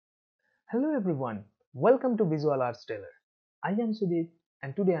Hello everyone, welcome to Visual Arts Tailor. I am Sudeep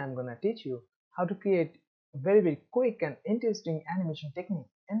and today I am gonna teach you how to create a very quick and interesting animation technique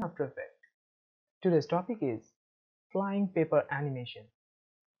in After Effects. Today's topic is flying paper animation,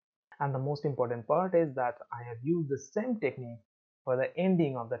 and the most important part is that I have used the same technique for the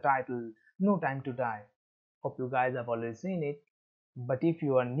ending of the title No Time to Die. Hope you guys have already seen it, but if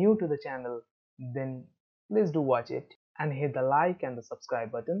you are new to the channel then please do watch it and hit the like and the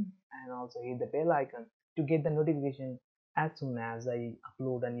subscribe button and also hit the bell icon to get the notification as soon as I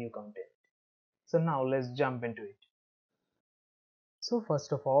upload a new content. So now let's jump into it. So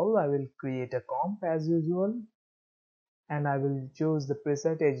first of all I will create a comp as usual and I will choose the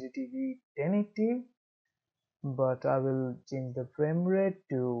preset HDTV 1080, but I will change the frame rate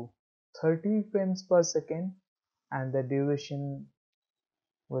to 30 frames per second and the duration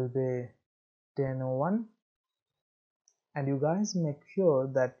will be 10:01. And you guys make sure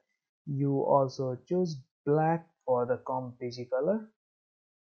that you also choose black for the comp PG color.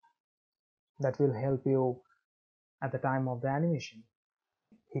 That will help you at the time of the animation.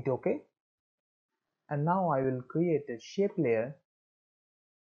 Hit OK, and now I will create a shape layer.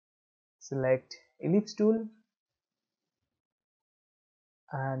 Select ellipse tool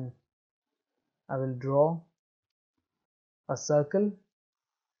and I will draw a circle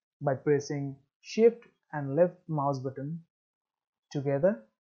by pressing shift and left mouse button together.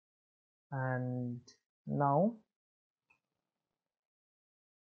 And now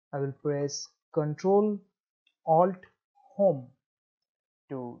I will press Ctrl Alt Home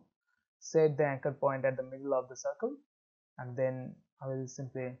to set the anchor point at the middle of the circle, and then I will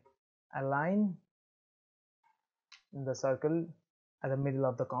simply align the circle at the middle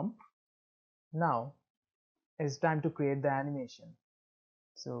of the comp. Now it's time to create the animation.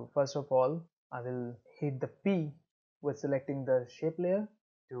 So first of all I will hit the P with selecting the shape layer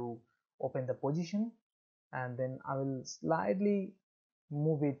to open the position, and then I will slightly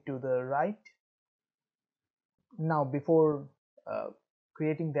move it to the right. Now before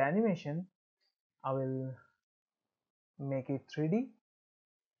creating the animation I will make it 3D.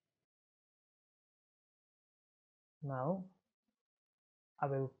 Now I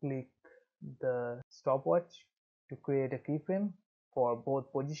will click the stopwatch to create a keyframe for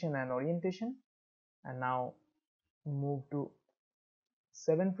both position and orientation, and now move to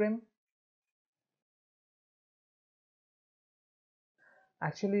 7 frame.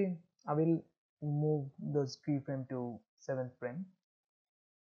 Actually I will move those keyframe to 7th frame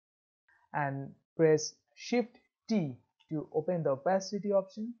and press shift T to open the opacity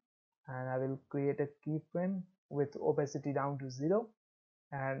option, and I will create a keyframe with opacity down to 0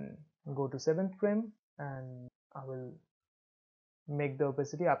 and go to 7th frame, and I will make the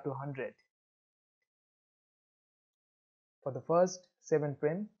opacity up to 100. For the first 7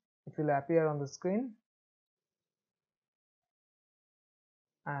 frame it will appear on the screen,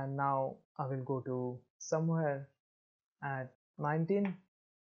 and now I will go to somewhere at 19,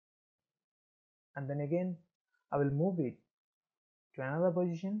 and then again I will move it to another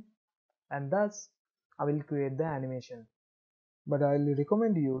position, and thus I will create the animation. But I will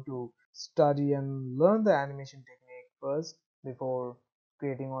recommend you to study and learn the animation technique first before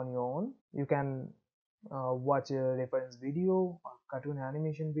creating on your own. You can watch a reference video or cartoon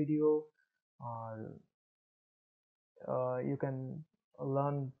animation video, or you can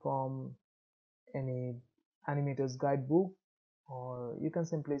learn from any animator's guidebook, or you can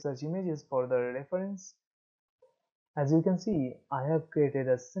simply search images for the reference. As you can see, I have created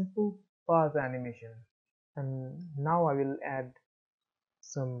a simple path animation, and now I will add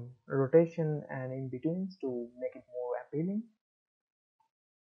some rotation and in-betweens to make it more appealing.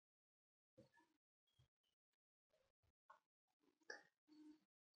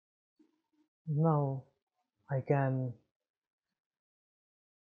 Now I can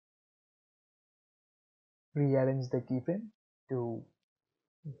rearrange the keyframe to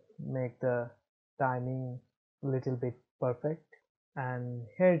make the timing a little bit perfect, and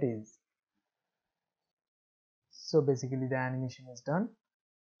here it is. So basically the animation is done,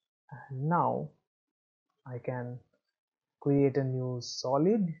 and now I can create a new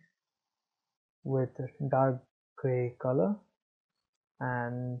solid with dark gray color,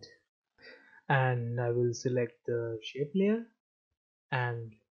 and I will select the shape layer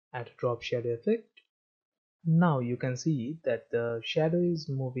and add a drop shadow effect. Now you can see that the shadow is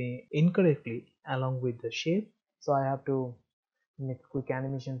moving incorrectly along with the shape, so I have to make a quick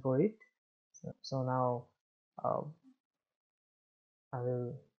animation for it. So now uh, I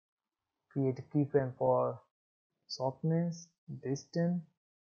will create a keyframe for softness, distance,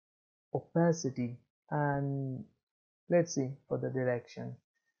 opacity, and let's see for the direction.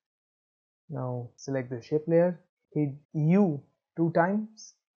 Now select the shape layer, hit U 2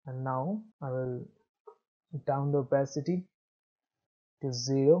 times, and now I will down the opacity to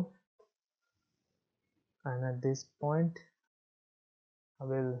 0, and at this point I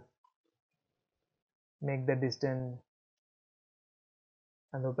will make the distance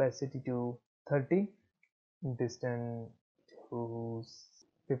and opacity to 30, distance to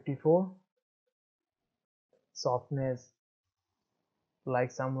 54, softness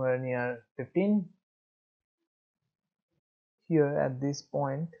like somewhere near 15. Here at this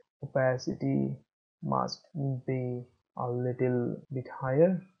point opacity must be a little bit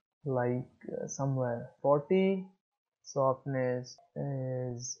higher, like somewhere 40. Softness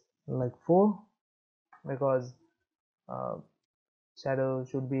is like 4, because uh, shadow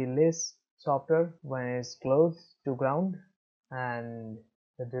should be less softer when it's close to ground, and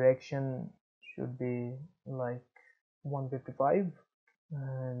the direction should be like 155,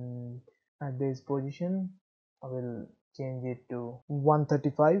 and at this position I will change it to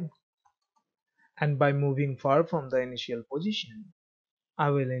 135, and by moving far from the initial position I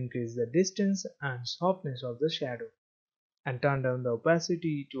will increase the distance and softness of the shadow and turn down the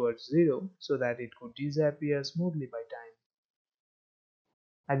opacity towards 0 so that it could disappear smoothly by time.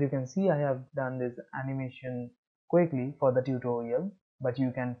 As you can see, I have done this animation quickly for the tutorial, but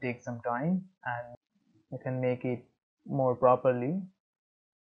you can take some time and you can make it more properly.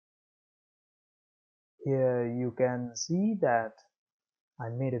 Here you can see that I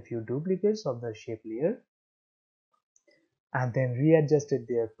made a few duplicates of the shape layer and then readjusted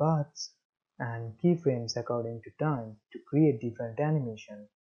their paths and keyframes according to time to create different animation,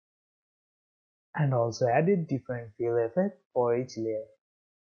 and also added different fill effect for each layer,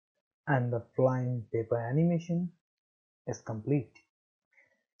 and the flying paper animation is complete.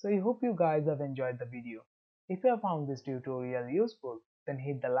 So I hope you guys have enjoyed the video. If you have found this tutorial useful, then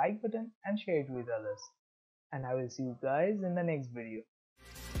hit the like button and share it with others. And I will see you guys in the next video.